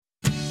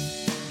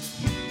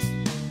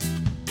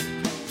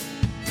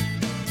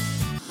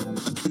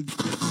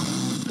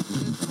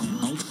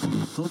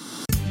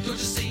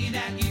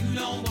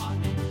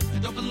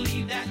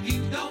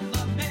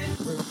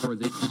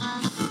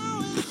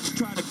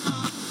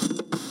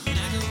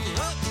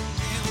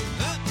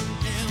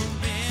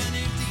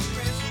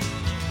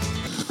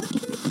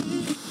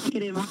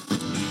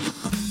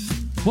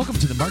Welcome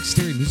to the Mark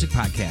Stary Music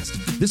Podcast.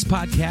 This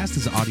podcast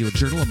is an audio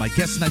journal of my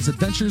guests and I's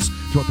adventures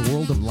throughout the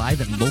world of live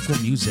and local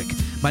music.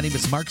 My name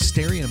is Mark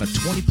Stary, and I'm a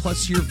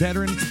 20-plus year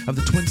veteran of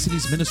the Twin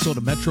Cities,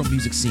 Minnesota metro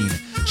music scene.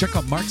 Check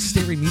out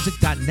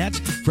markstarymusic.net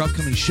for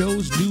upcoming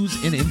shows,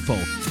 news, and info.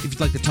 If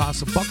you'd like to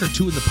toss a buck or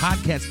two in the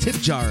podcast tip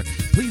jar,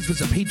 please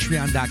visit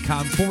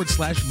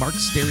patreon.com/Mark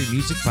Stary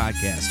Music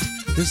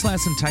Podcast. This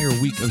last entire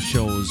week of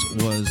shows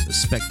was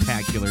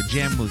spectacular.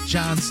 Jamming with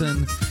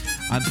Johnson.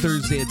 On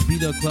Thursday at the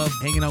B-Dale Club,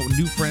 hanging out with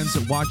new friends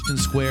at Washington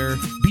Square.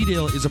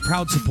 B-Dale is a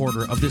proud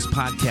supporter of this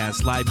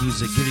podcast, live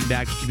music, giving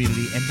back to the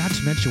community, and not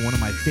to mention one of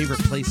my favorite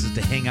places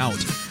to hang out.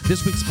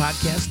 This week's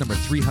podcast, number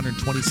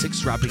 326,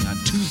 dropping on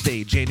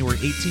Tuesday, January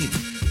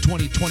 18th,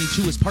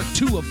 2022, is part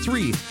 2 of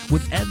 3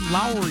 with Ed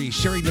Lowry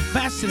sharing the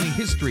fascinating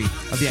history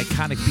of the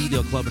iconic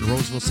B-Dale Club in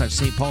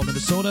Roseville/St. Paul,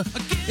 Minnesota.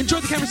 Enjoy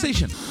the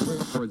conversation.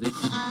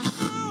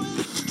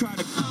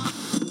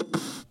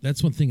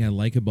 That's one thing I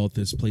like about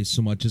this place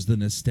so much is the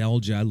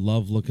nostalgia. I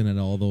love looking at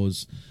all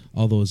those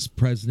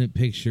president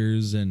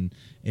pictures and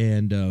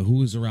who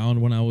was around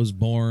when I was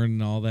born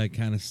and all that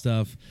kind of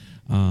stuff.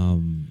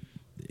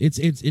 It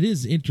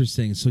is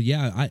interesting. So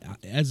yeah, I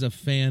as a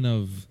fan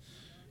of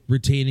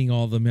retaining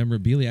all the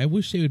memorabilia, I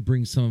wish they would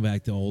bring some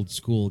back to old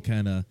school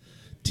kind of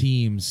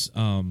teams,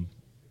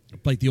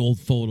 like the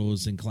old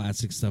photos and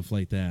classic stuff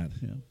like that.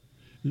 Yeah.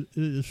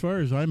 As far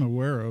as I'm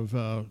aware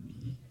of.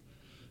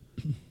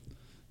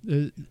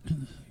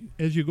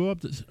 As you go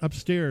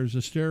upstairs,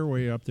 the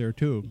stairway up there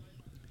too,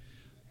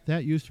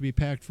 that used to be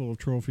packed full of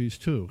trophies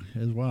too,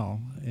 as well.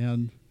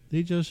 And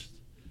they just,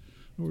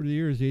 over the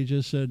years, they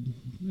just said,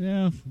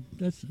 yeah,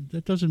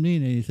 that doesn't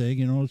mean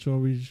anything, so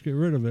we just get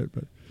rid of it.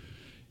 But,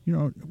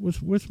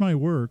 with my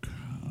work,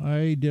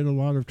 I did a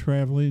lot of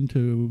traveling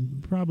to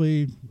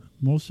probably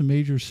most of the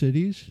major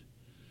cities.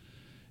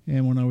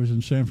 And when I was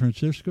in San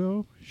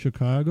Francisco,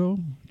 Chicago,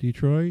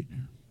 Detroit,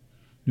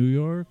 New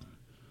York,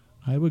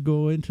 I would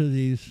go into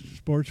these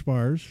sports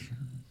bars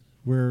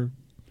where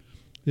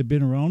they've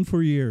been around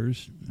for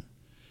years,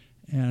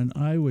 and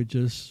I would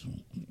just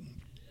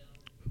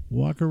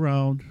walk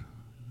around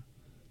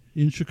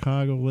in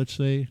Chicago, let's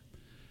say,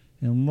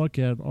 and look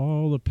at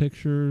all the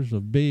pictures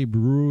of Babe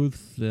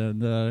Ruth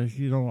and,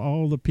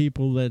 all the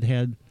people that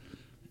had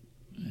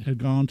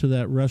gone to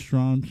that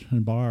restaurant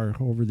and bar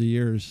over the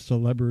years,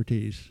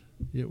 celebrities.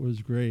 It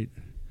was great.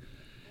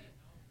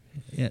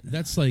 Yeah,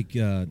 that's like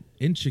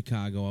in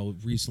Chicago. I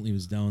recently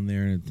was down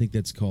there, and I think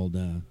that's called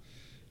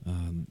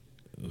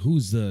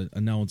who's the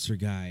announcer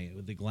guy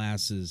with the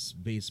glasses?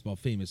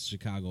 Famous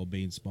Chicago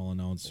baseball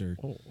announcer.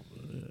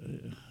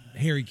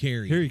 Harry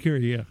Carey. Harry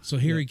Carey, yeah. So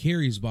Harry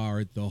Carey's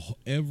bar,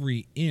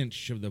 every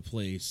inch of the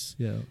place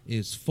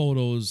is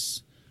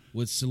photos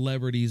with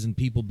celebrities and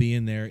people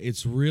being there.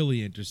 It's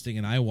really interesting,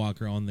 and I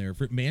walk around there.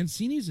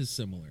 Mancini's is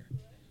similar.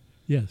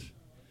 Yes.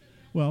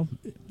 Well,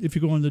 if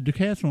you go in the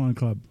Decathlon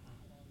Club,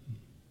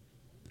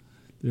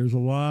 there's a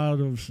lot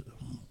of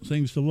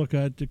things to look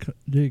at the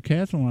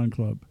Decathlon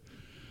Club.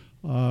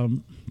 I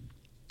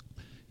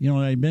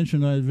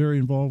mentioned I was very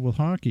involved with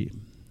hockey.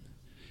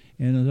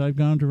 And as I've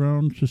gone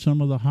around to some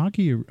of the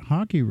hockey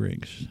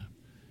rinks,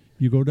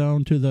 you go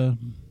down to the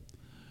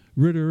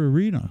Ritter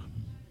Arena.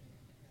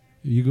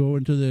 You go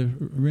into the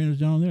arenas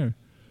down there.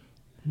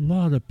 A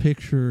lot of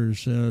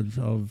pictures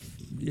of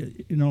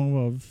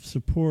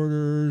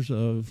supporters,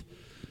 of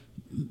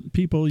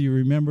people you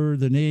remember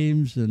the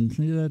names and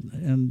that,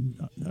 and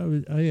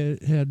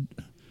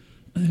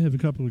I have a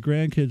couple of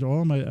grandkids.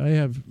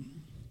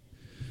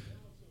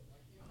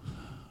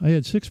 I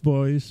had 6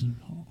 boys,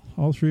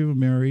 all 3 of them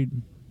married,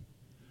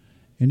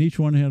 and each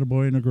one had a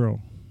boy and a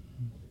girl.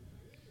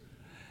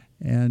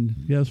 And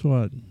guess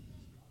what?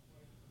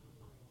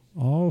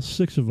 All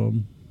 6 of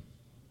them,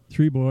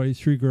 3 boys,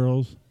 3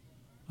 girls,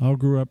 all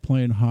grew up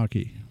playing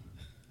hockey.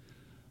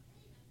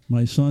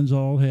 My sons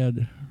all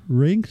had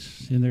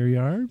rinks in their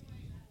yard,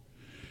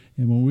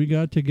 and when we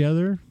got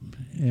together,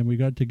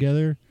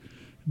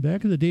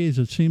 back in the days,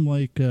 it seemed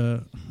like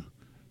a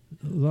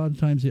lot of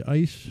times the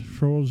ice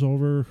froze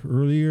over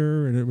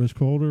earlier and it was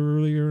colder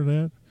earlier and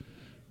that,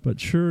 but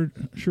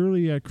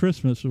surely at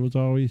Christmas it was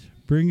always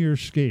bring your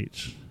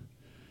skates,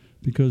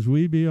 because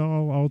we'd be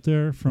all out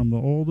there from the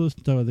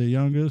oldest to the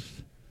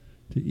youngest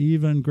to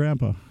even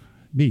Grandpa,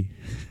 me,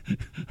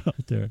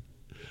 out there.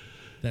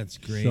 That's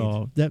great.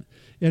 So that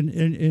and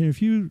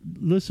if you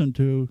listen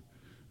to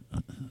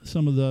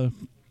some of the,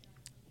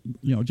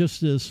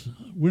 just this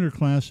Winter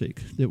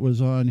Classic that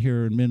was on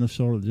here in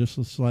Minnesota just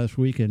this last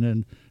weekend,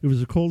 and it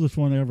was the coldest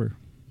one ever.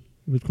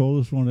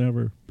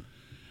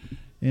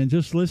 And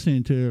just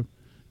listening to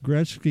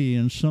Gretzky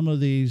and some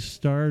of these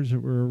stars that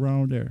were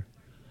around there,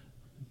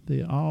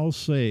 they all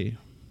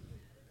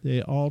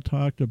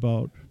talked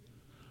about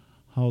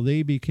how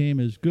they became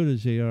as good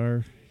as they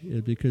are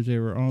is because they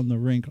were on the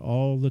rink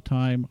all the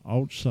time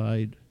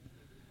outside,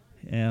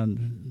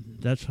 and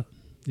that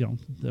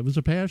was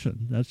a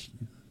passion.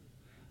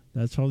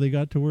 That's how they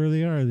got to where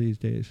they are these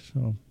days.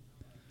 So,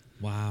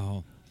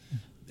 wow,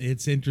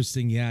 it's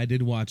interesting. Yeah, I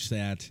did watch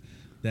that.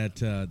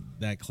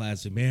 that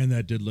classic. Man,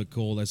 that did look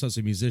cold. I saw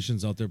some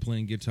musicians out there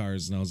playing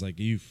guitars, and I was like,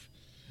 "Eef,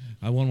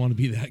 I wouldn't want to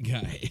be that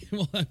guy."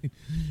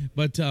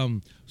 But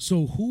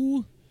so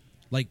who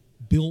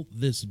built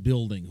this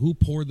building? Who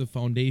poured the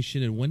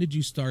foundation, and when did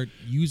you start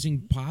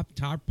using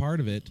top part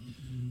of it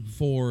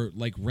for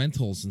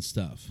rentals and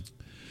stuff?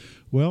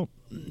 Well,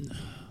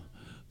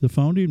 the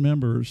founding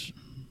members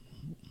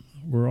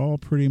were all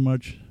pretty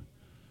much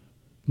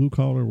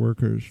blue-collar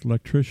workers,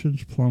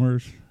 electricians,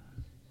 plumbers,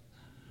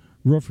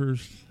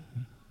 roofers.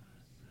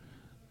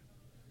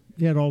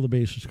 They had all the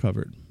bases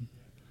covered.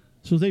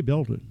 So they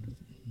built it.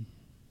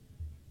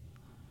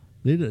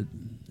 They did.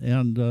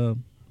 And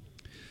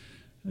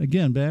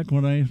again, back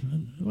when I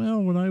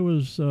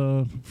was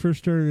first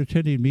started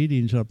attending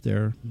meetings up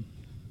there,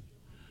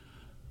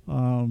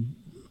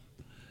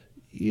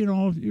 you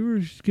were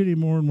just getting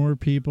more and more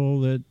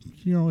people that,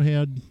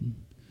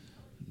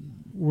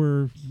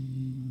 were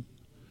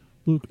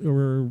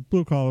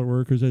blue-collar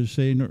workers, as I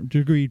say,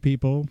 degreed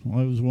people.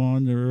 I was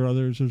one. There were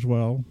others as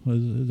well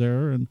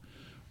there, and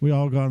we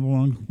all got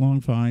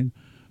along fine.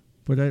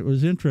 But it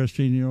was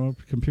interesting,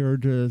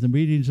 compared to the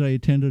meetings I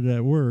attended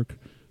at work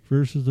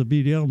versus the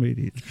BDL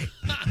meetings.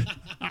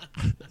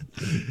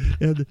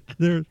 And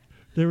there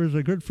was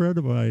a good friend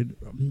of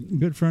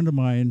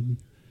mine,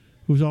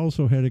 who's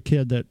also had a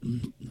kid that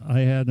I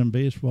had in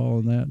baseball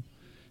and that,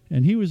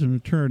 and he was an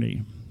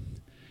attorney,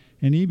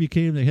 and he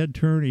became the head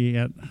attorney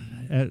out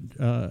at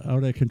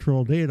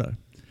Control Data,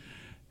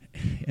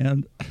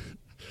 and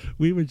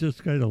we would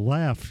just kind of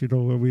laugh,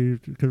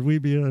 because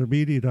we'd be at a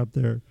meeting up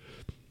there,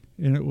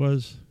 and it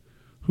was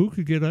who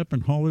could get up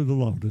and holler the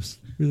loudest.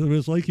 It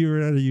was like you were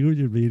at a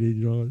union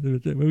meeting,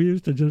 We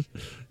used to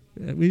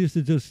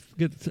just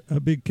get a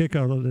big kick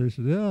out of this.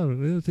 Yeah,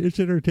 it's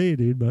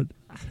entertaining, but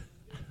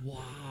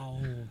wow.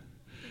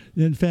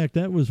 In fact,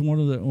 that was one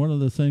of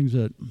the things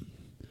that,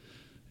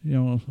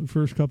 the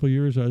first couple of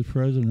years I was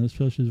president,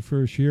 especially the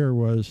first year,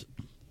 was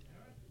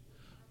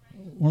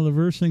one of the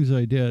first things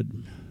I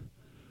did.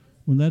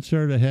 When that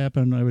started to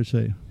happen, I would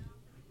say,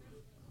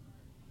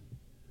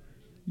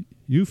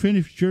 "You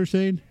finished your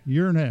saying,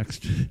 you're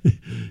next."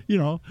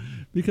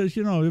 Because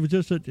it was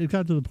just it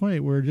got to the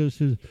point where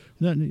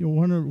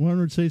one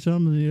would say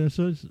something,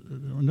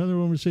 another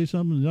one would say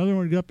something, another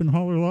one would get up and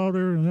holler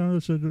louder, and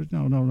another said,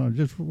 "No,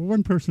 just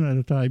one person at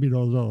a time."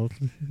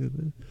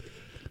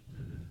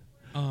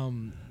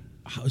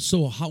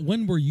 So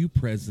when were you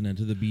president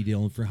of the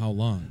BDL, and for how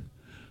long?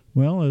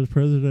 Well, I was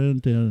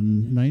president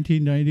in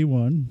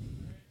 1991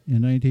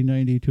 and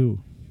 1992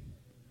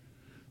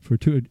 for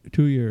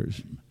two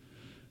years.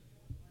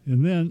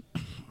 And then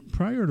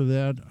prior to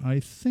that, I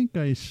think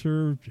I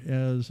served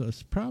as I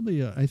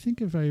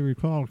think if I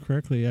recall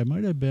correctly, I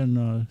might have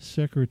been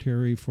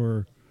secretary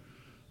for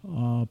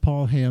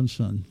Paul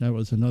Hansen. That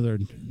was another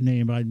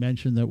name I'd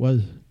mentioned that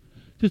was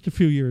just a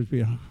few years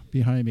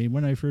behind me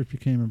when I first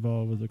became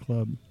involved with the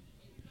club.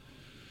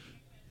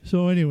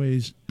 So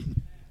anyways,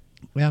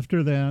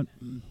 after that,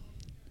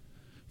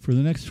 for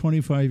the next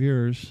 25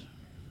 years,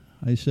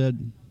 I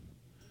said,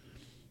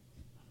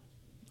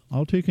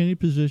 I'll take any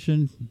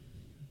position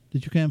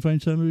that you can't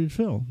find somebody to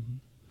fill.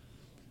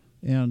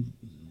 And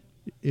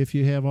if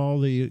you have all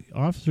the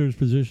officers'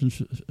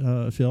 positions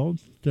filled,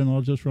 then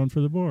I'll just run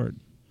for the board.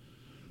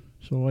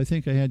 So I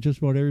think I had just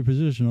about every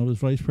position. I was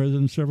vice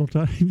president several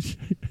times.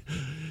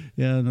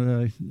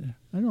 And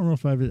I don't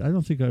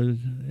think I was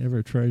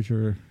ever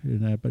treasurer in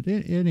that. But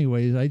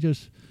anyways, I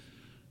just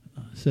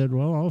said,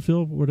 well, I'll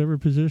fill whatever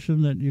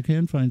position that you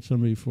can find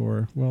somebody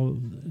for. Well,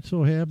 it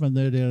so happened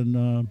that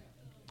in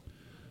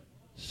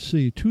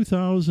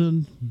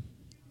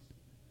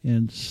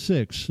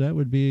 2006, that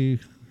would be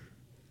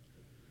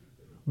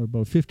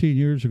about 15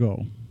 years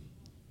ago,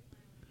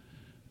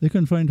 they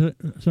couldn't find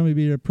somebody to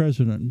be the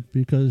president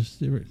because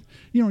they were,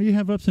 you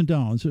have ups and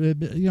downs.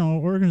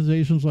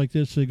 Organizations like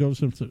this, they go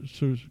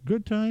through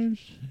good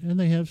times and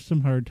they have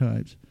some hard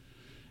times,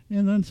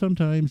 and then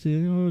sometimes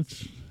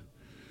it's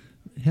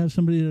have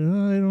somebody that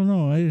I don't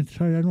know. I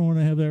don't want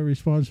to have that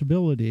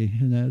responsibility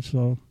and that.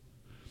 So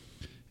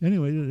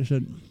anyway, they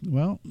said,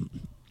 well,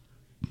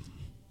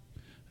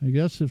 I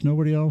guess if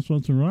nobody else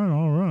wants to run,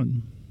 I'll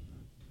run.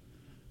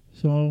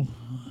 So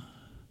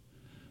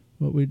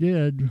what we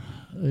did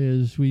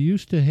is we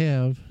used to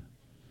have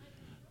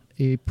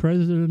a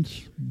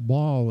president's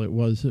ball. It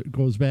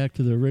goes back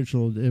to the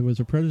original. It was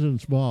a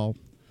president's ball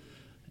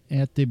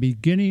at the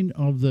beginning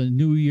of the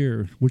new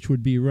year, which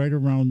would be right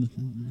around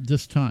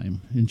this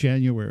time in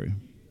January.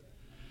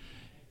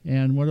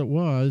 And what it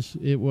was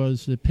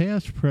the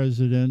past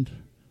president.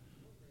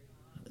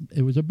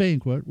 It was a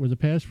banquet where the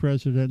past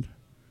president,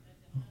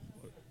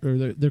 or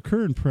the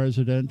current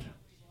president,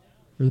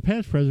 or the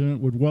past president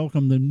would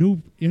welcome the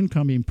new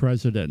incoming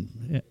president,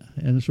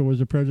 and so it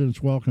was a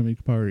president's welcoming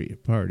party.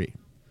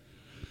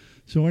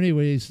 So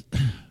anyways,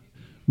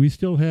 we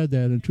still had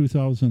that in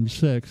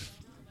 2006,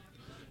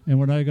 and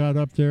when I got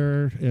up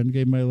there and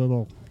gave my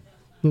little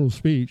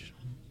speech,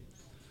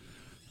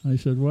 I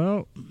said,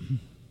 well,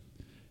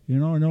 You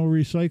know, I know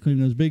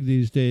recycling is big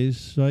these days,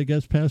 so I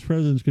guess past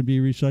presidents could be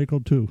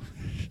recycled too.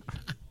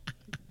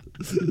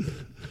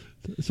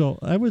 So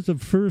I was the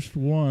first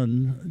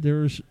one.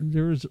 There's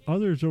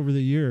others over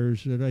the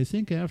years that I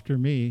think after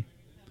me,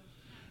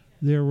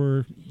 there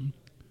were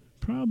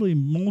probably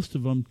most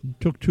of them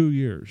took 2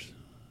 years.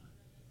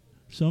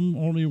 Some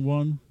only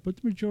one, but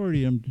the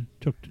majority of them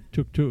took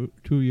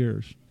 2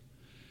 years.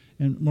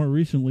 And more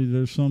recently,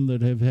 there's some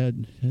that have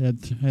had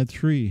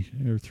 3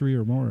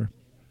 or more.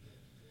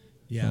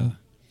 Yeah.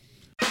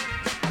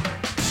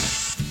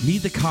 Need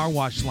the car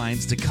wash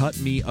lines to cut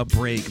me a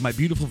break. My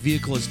beautiful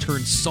vehicle has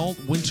turned Salt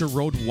Winter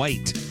Road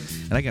white,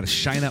 and I got to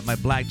shine up my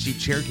black Jeep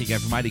Cherokee guy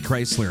from ID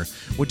Chrysler.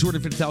 With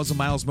 250,000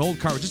 miles, my old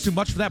car was just too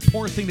much for that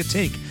poor thing to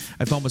take.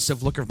 I found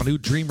myself looking for my new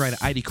dream ride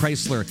at ID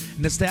Chrysler,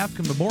 and the staff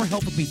can be more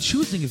help with me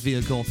choosing a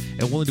vehicle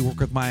and willing to work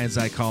with my, as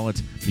I call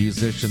it,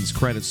 musician's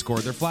credit score.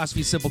 Their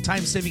philosophy is simple: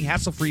 time-saving,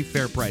 hassle-free,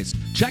 fair price.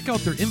 Check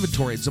out their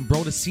inventory at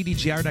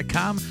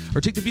ZambrotaCDGR.com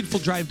or take the beautiful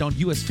drive down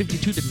US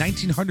 52 to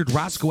 1900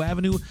 Roscoe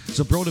Avenue,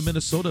 Zumbrota,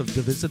 Minnesota,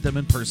 to visit them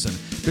in person.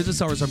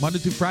 Business hours are Monday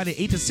through Friday,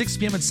 8 to 6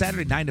 p.m. and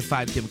Saturday, 9 to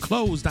 5 p.m.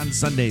 Closed on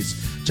Sundays.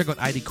 Check out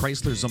ID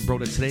Chrysler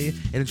Zumbrota today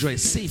and enjoy a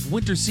safe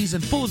winter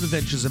season full of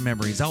adventures and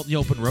memories out in the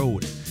open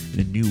road in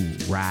a new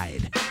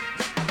ride.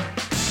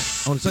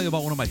 I want to tell you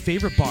about one of my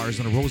favorite bars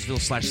in the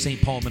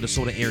Roseville/St. Paul,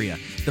 Minnesota area.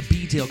 The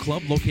B Dale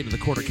Club, located at the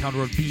corner County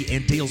Road B,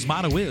 and Dale's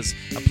motto is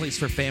a place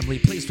for family, a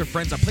place for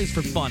friends, a place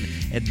for fun,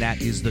 and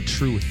that is the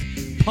truth.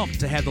 Pumped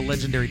to have the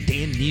legendary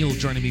Dan Neal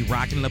joining me,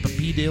 rocking it up at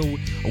B Dale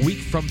a week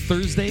from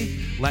Thursday.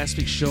 Last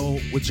week's show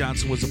with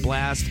Johnson was a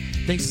blast.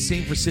 Thanks the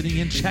same for sitting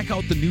in. Check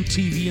out the new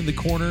TV in the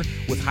corner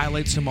with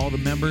highlights from all the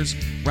members.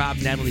 Rob,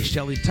 Natalie,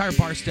 Shelley, entire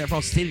bar staff are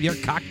all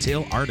state-of-the-art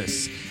cocktail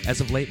artists. As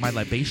of late, my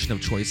libation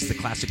of choice is the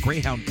classic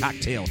Greyhound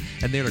cocktail,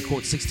 and they're to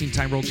quote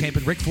 16-time world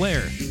champion Ric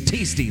Flair.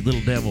 Tasty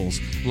Little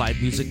Devils.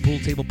 Live music, pool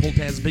table, pull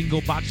tabs,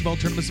 bingo, bocce ball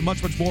tournaments, and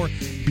much, much more.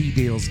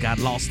 B-Dale's got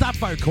it all. Stop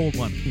by a cold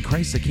one. In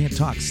Christ, I can't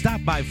talk.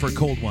 Stop by for a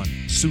cold one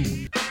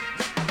soon.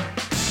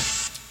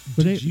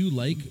 Did you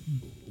like,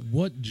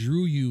 what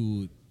drew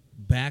you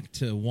back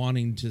to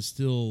wanting to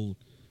still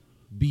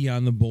be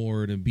on the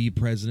board and be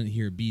president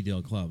here at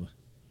B-Dale Club?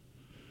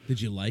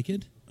 Did you like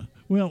it?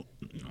 Well,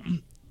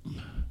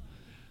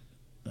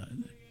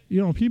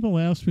 you know, people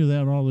ask me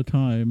that all the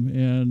time,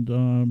 and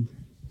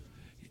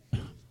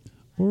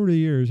over the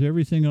years,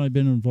 everything I've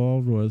been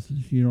involved with,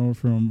 you know,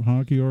 from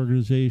hockey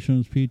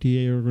organizations,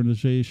 PTA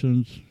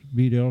organizations,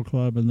 B-Dale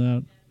Club, and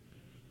that,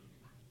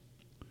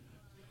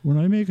 when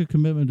I make a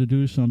commitment to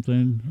do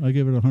something, I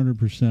give it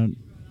 100%.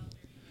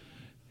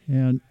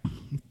 And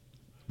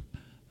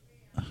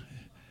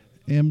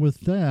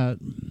with that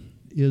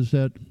is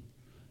that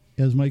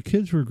as my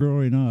kids were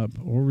growing up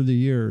over the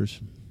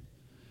years,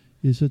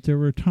 is that there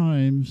were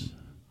times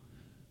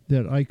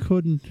that I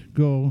couldn't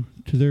go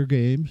to their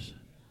games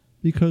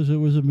because it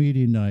was a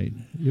meeting night.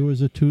 It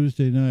was a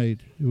Tuesday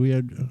night. We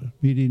had a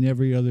meeting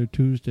every other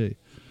Tuesday.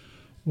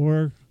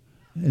 And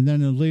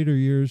then in later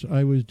years,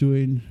 I was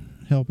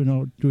helping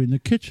out doing the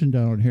kitchen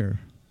down here.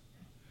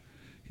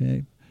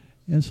 Okay.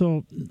 And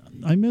so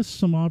I missed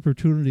some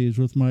opportunities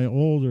with my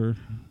older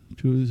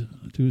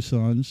two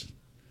sons.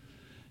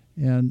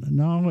 And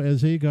now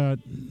as they got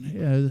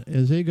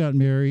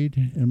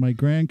married and my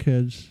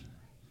grandkids,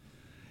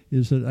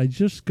 is that I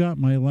just got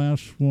my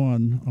last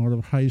one out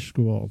of high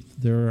school.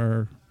 There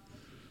are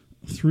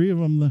 3 of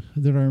them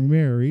that are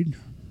married.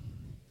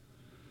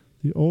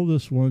 The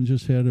oldest one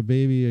just had a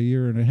baby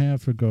 1.5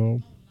 years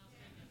ago.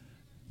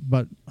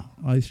 But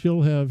I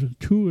still have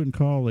 2 in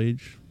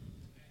college.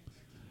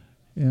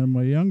 And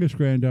my youngest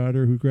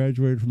granddaughter, who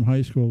graduated from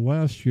high school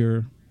last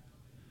year,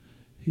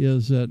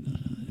 is that,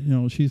 you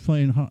know, she's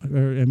playing,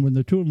 and when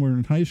the 2 of them were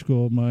in high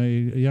school, my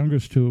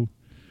youngest 2,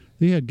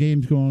 they had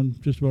games going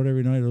just about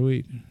every night of the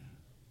week.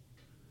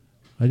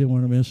 I didn't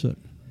want to miss it.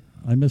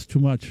 I missed too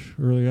much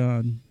early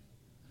on.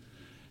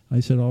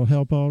 I said, I'll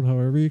help out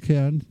however you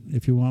can.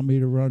 If you want me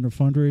to run a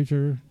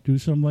fundraiser, do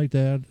something like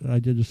that. I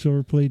did a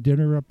silver plate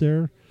dinner up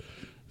there.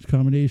 It's a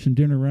combination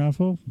dinner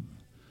raffle.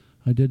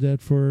 I did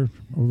that for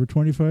over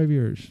 25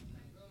 years.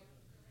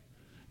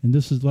 And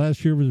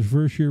last year was the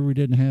first year we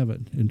didn't have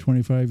it in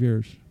 25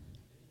 years.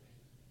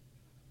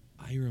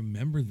 I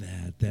remember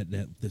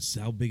that's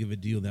how big of a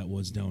deal that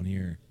was down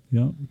here.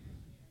 Yeah.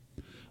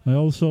 I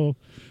also,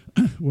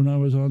 when I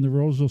was on the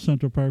Roseville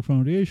Central Park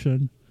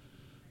Foundation,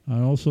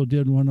 I also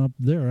did one up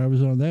there. I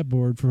was on that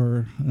board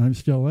and I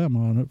still am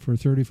on it, for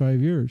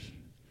 35 years.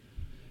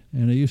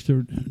 And I used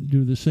to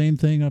do the same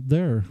thing up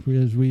there,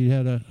 because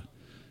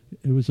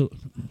it was a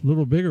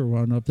little bigger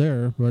one up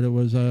there, but it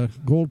was a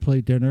gold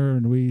plate dinner,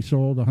 and we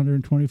sold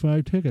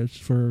 125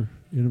 tickets it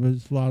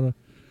was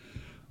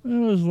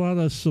a lot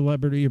of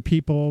celebrity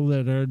people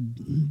that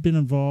had been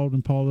involved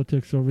in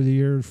politics over the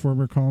years,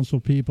 former council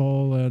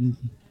people, and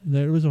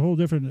it was a whole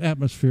different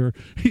atmosphere.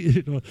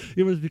 You know,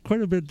 it was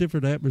quite a bit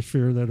different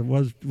atmosphere than it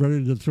was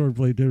running the sword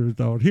plate dinners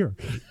down here.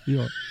 You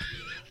know,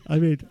 I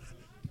mean,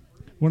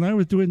 when I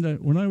was doing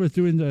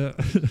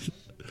the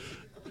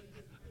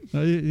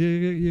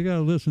You got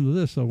to listen to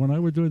this. So when I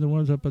was doing the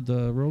ones up at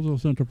the Roseville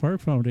Central Park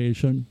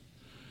Foundation,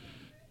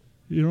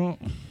 you know,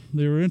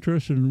 they were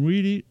interested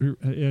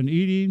in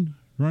eating,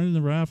 running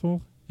the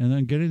raffle, and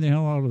then getting the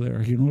hell out of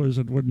there. You know, as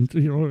it wouldn't.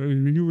 You know,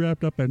 when you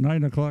wrapped up at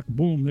 9 o'clock,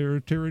 boom, they were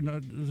tearing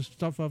the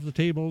stuff off the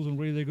tables, and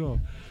away they go.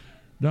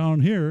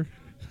 Down here,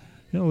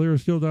 you know, they were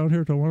still down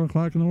here till 1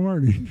 o'clock in the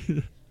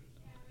morning.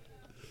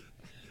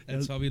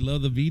 That's why we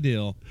love the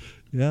B-Deal.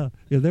 Yeah.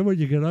 Then when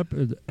you get up,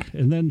 and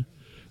then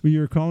when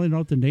you're calling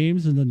out the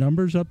names and the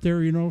numbers up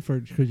there, you know,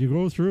 because you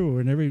go through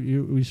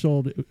and we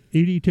sold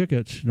 80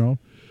 tickets, you know,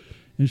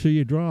 and so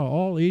you draw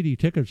all 80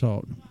 tickets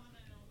out,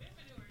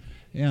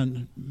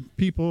 and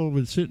people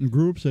would sit in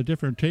groups at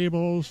different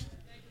tables,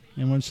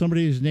 and when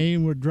somebody's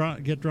name would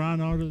get drawn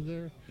out of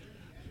there,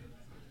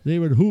 they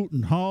would hoot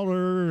and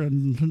holler,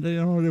 and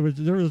you know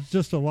there was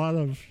just a lot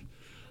of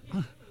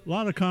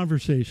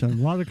conversation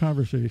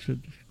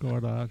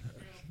going on.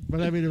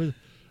 But I mean,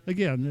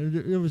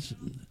 it was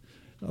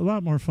a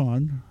lot more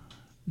fun.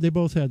 They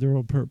both had their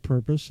own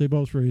purpose. They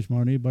both raised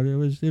money, but it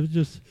was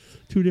just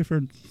two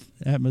different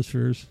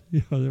atmospheres.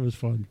 You know, it was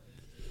fun.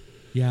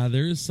 Yeah,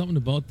 there is something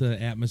about the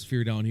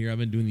atmosphere down here. I've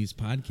been doing these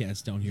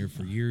podcasts down here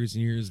for years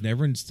and years, and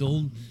everyone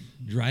still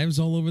drives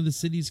all over the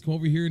cities, come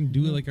over here and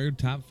do like our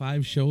top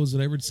 5 shows,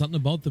 whatever. It's something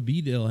about the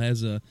B-Deal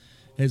has a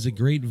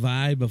great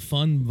vibe, a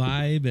fun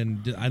vibe,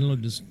 and I don't know,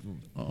 just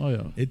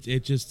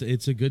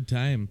it's a good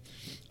time.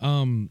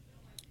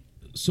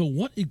 So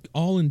what it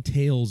all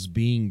entails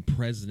being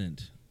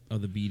president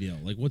of the B-Deal?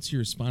 Like, what's your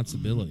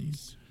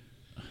responsibilities?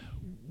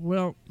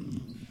 Well,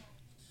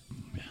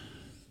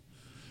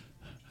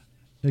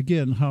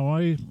 again, how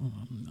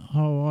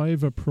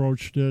I've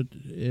approached it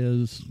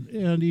is,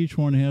 and each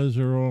one has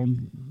their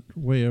own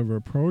way of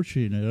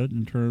approaching it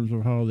in terms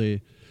of how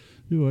they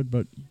do it.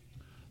 But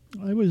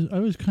I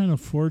was kind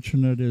of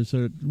fortunate is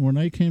that when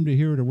I came to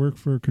here to work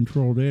for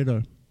Control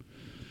Data,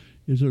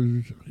 it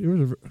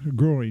was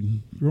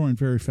growing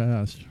very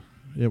fast.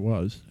 It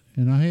was,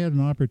 and I had an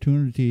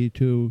opportunity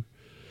to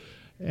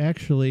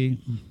actually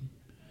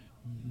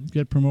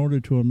get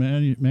promoted to a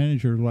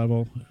manager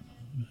level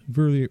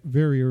very,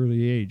 very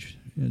early age.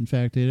 In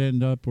fact, it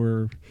ended up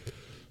where a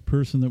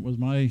person that was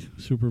my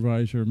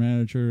supervisor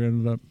manager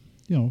ended up,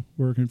 you know,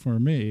 working for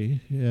me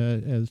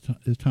as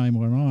time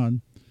went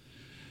on.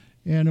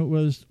 And it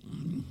was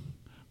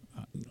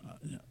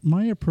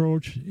my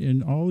approach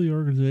in all the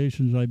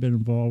organizations I've been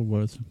involved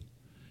with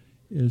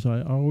is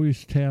I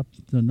always tap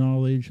the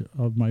knowledge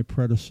of my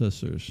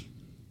predecessors.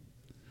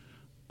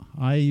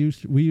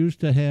 We used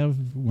to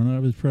have, when I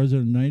was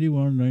president in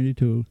 91,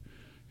 92,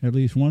 at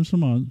least once a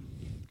month,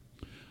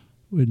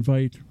 we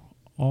invite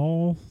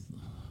all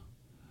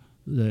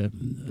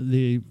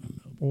the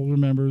older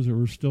members that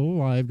were still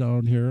alive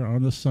down here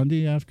on a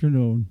Sunday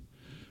afternoon.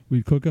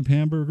 We'd cook up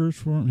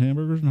hamburgers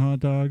and hot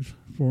dogs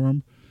for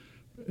them,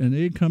 and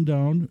they'd come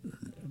down,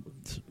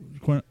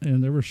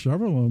 and there were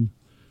several of them.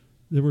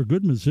 They were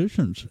good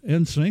musicians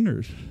and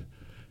singers.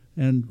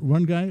 And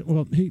one guy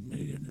who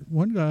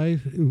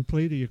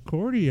played the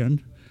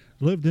accordion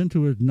lived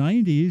into his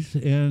 90s,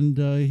 and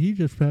he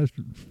just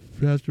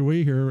passed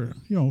away here,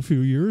 you know, a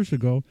few years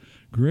ago.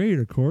 Great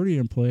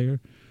accordion player.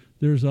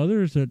 There's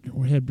others that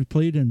had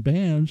played in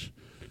bands,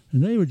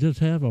 and they would just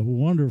have a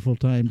wonderful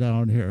time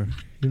down here,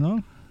 you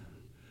know.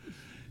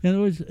 And it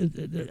was,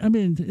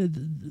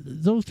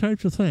 those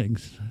types of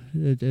things.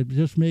 It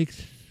just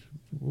makes,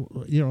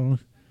 you know,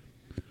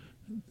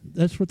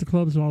 that's what the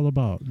club's all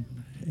about.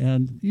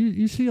 And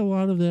you see a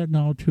lot of that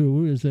now,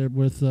 too, is that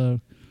with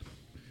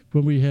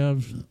when we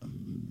have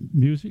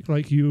music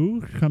like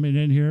you coming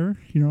in here,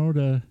 you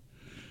know,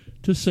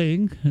 to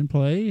sing and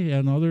play,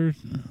 and other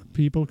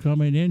people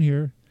coming in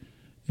here,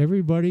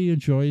 everybody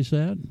enjoys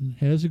that,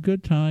 has a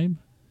good time,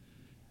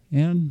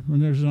 and when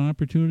there's an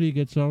opportunity,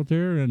 gets out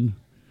there and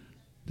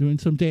doing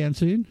some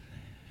dancing.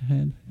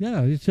 And,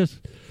 yeah, it's just,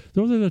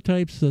 those are the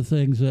types of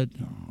things that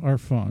are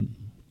fun.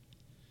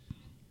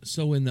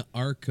 So in the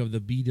arc of the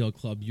B-Deal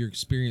Club, your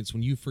experience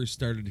when you first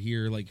started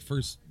here, like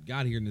first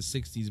got here in the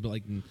 60s, but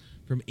like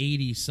from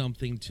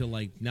 80-something to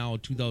like now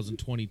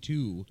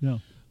 2022, yeah.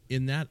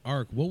 In that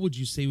arc, what would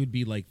you say would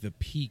be like the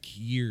peak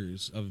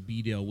years of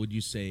B-Deal, would you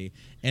say?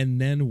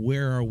 And then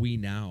where are we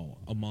now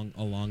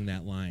along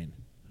that line?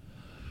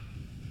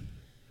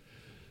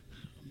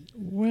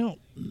 Well,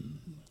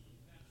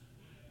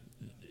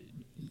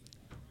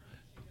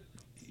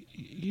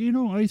 you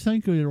know, I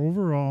think that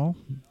overall,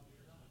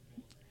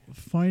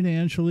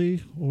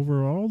 financially,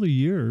 over all the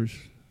years,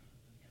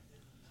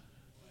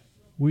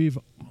 we've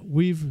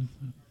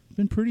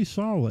been pretty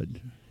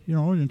solid, you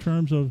know, in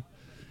terms of,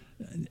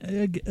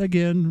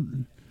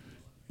 again,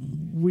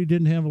 we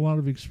didn't have a lot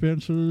of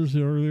expenses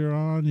earlier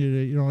on,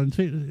 you know,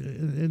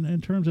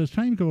 in terms as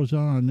time goes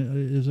on,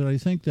 is that I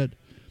think that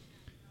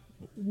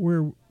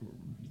where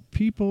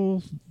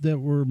people that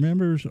were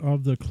members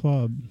of the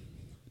club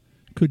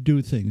could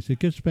do things. It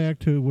gets back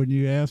to when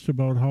you asked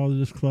about how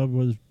this club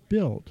was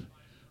built.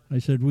 I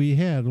said we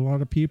had a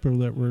lot of people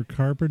that were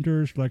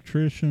carpenters,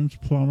 electricians,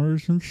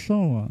 plumbers, and so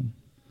on.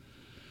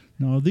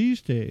 Now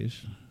these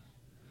days,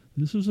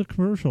 This is a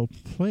commercial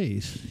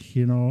place,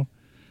 you know,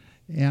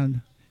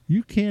 and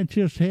you can't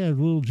just have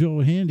little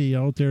Joe Handy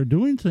out there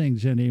doing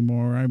things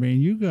anymore. I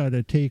mean, you got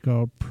to take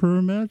out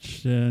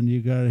permits and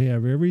you got to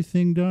have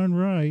everything done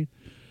right.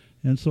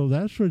 And so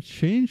that's what's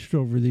changed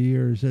over the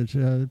years. It's,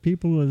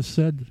 people have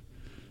said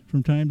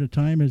from time to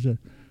time is that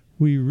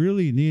we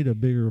really need a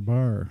bigger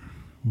bar.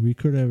 We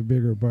could have a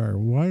bigger bar.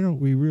 Why don't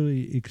we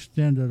really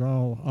extend it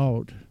all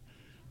out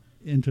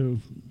into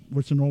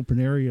what's an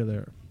open area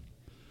there?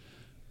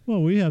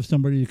 Well, we have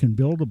somebody who can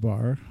build a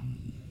bar.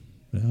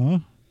 Yeah.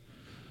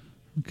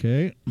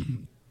 Okay.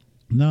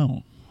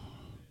 Now,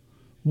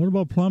 what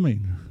about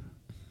plumbing?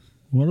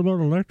 What about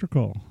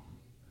electrical?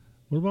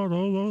 What about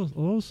all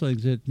those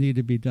things that need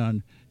to be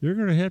done? You're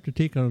going to have to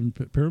take on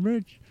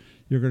permits.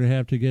 You're going to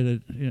have to get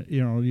it.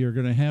 You know, you're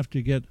going to have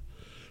to get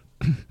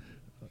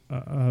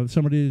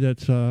somebody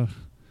that's a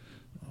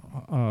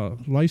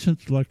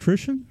licensed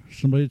electrician.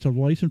 Somebody that's a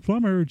licensed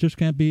plumber. Just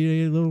can't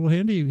be a little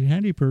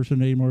handy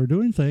person anymore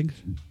doing things.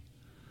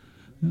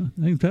 I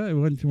can tell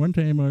you one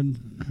time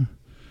when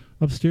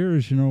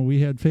upstairs, you know,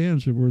 we had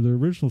fans that were the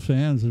original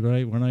fans that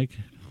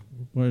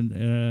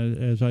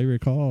as I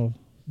recall,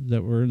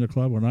 that were in the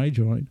club when I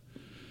joined,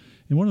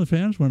 and one of the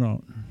fans went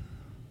out.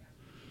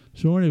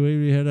 So anyway,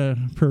 we had a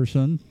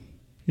person,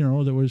 you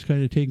know, that was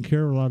kind of taking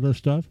care of a lot of this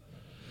stuff.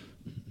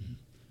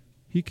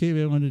 He came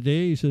in one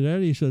day. He said,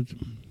 "Eddie," he said,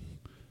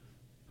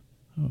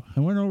 "I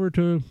went over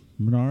to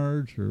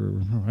Menards or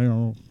I don't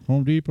know,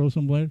 Home Depot,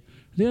 someplace.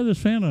 They had this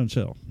fan on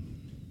sale."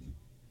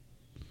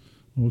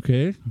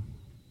 Okay.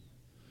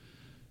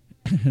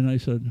 And I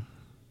said,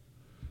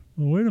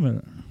 "Well, wait a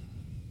minute.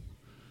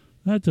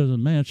 That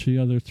doesn't match the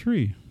other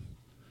three.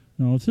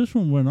 Now, if this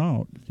one went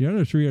out, the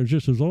other three are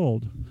just as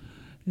old.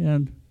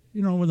 And,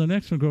 you know, when the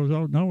next one goes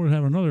out, now we'll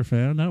have another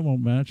fan. That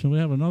won't match, and we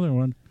have another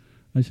one."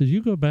 I said,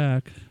 "You go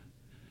back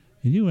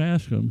and you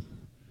ask them,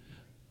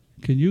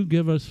 can you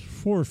give us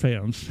 4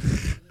 fans?"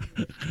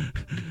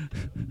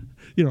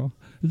 You know,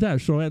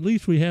 that. So at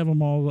least we have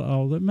them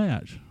all that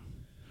match.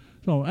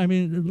 So, I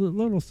mean,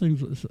 little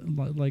things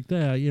like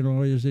that, you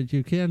know, is that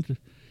you can't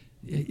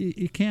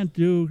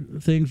do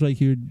things like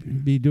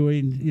you'd be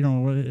doing, you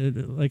know,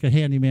 like a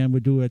handyman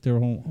would do at their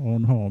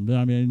own home.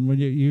 I mean, when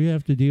you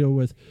have to deal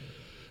with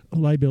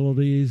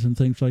liabilities and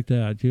things like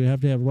that, you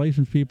have to have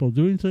licensed people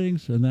doing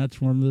things, and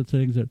that's one of the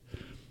things that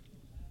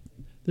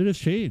has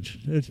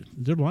changed.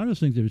 There are a lot of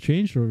things that have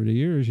changed over the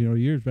years. You know,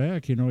 years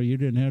back, you know, you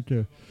didn't have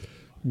to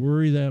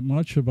worry that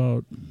much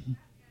about,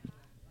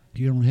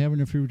 you know, having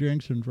a few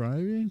drinks and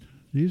driving.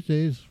 These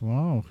days,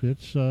 wow,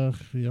 it's,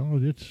 you know,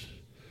 it's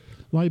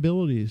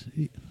liabilities.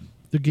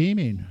 The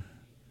gaming,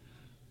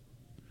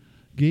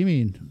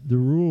 the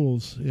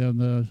rules, and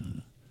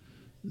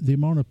the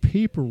amount of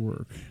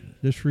paperwork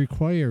that's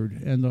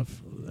required, and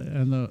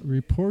the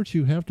reports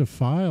you have to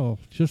file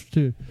just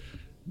to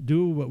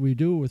do what we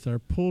do with our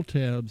pull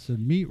tabs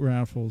and meat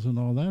raffles and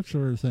all that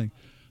sort of thing.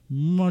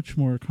 Much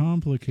more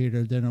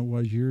complicated than it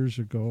was years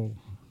ago.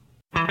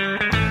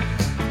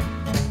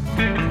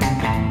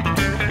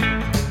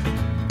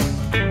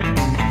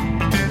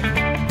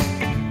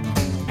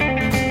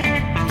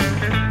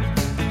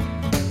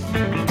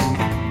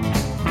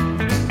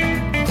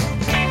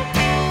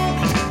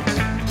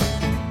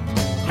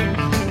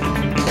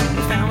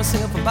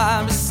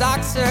 By Miss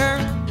Soxer,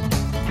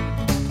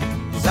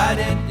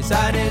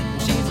 decided,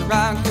 she's a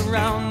rock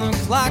around the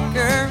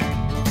clocker.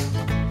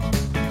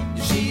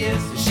 She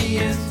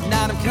is,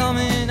 tonight I'm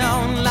coming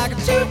on like a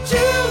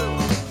choo-choo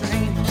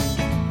train.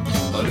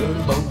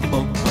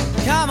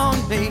 Come on,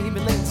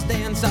 baby, let's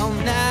dance all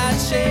night.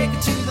 Shake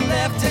it to the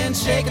left and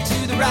shake it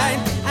to the right.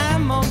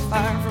 I'm on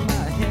fire from my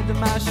head to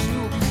my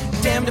shoe.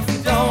 Damned if we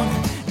don't,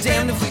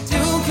 damned if we do.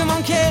 Come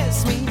on,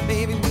 kiss me,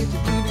 baby, with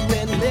your ruby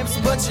red lips.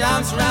 Put your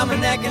arms around my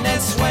neck and then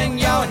swing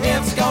your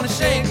hips. Gonna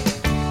shake,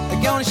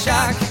 they're gonna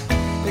shock,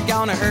 they're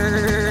gonna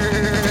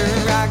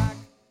rock.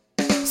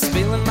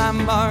 Spilling my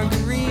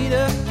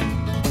margarita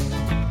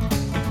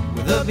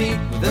with a beat,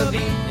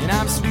 and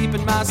I'm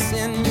sweeping my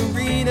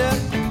senorita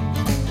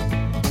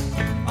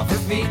off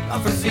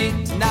her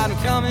feet. Tonight I'm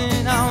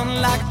coming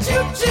on like a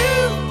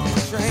choo-choo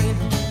train.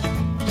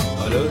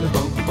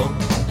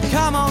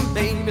 Come on,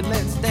 baby,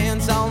 let's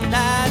dance all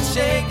night.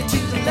 Shake it to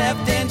the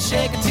left and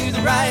shake it to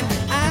the right.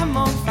 I'm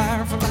on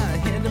fire from my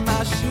head to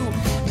my shoe.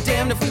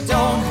 Damned if we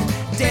don't,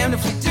 damned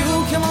if we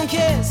do. Come on,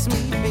 kiss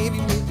me, baby,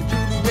 with your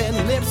ruby red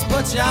lips.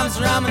 Put your arms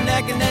around my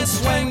neck and then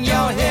swing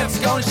your hips.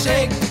 Gonna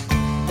shake,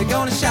 they're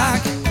gonna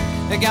shock,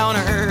 they're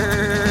gonna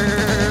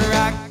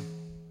rock.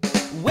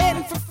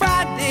 Waiting for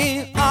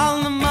Friday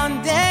on a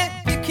Monday.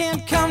 You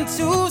can't come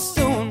too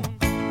soon.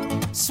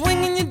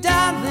 Swinging your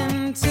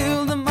darling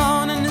till the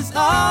morning is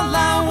all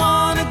I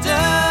wanna do.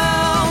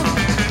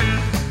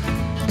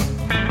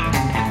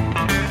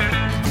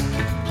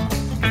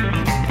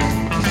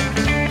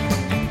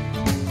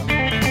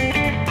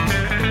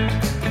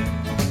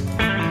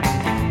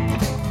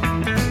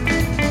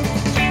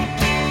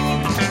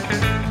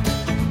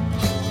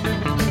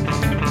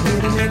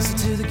 Put it next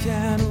to the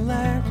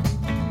Cadillac.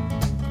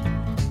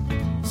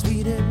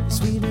 Sweet it,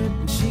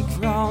 and she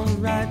crawled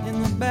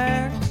in the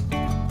back.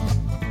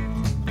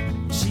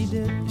 She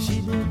did,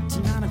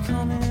 tonight I'm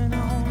coming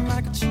on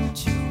like a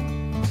choo-choo.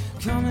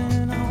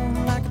 Coming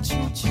on like a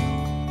choo-choo.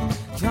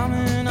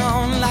 Coming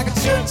on like a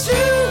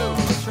choo-choo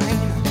train.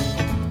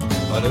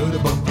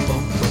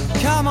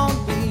 Come on,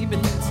 baby,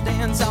 let's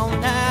dance all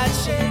night.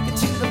 Shake it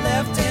to the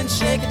left and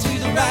shake it to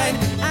the right.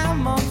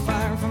 I'm on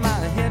fire from my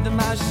head to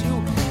my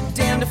shoe.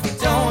 Damned if we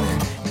don't,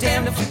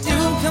 damned if we do.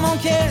 Come on,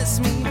 kiss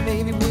me,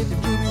 baby, with your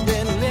ruby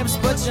red lips.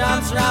 Put your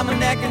arms around my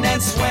neck and then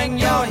swing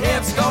your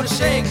hips. Gonna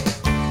shake,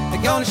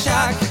 they're gonna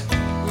shock,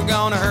 we're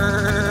gonna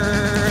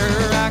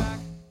rock.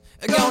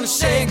 They're gonna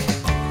shake,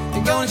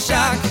 they're gonna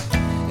shock,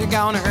 they're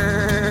gonna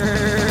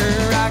hurt.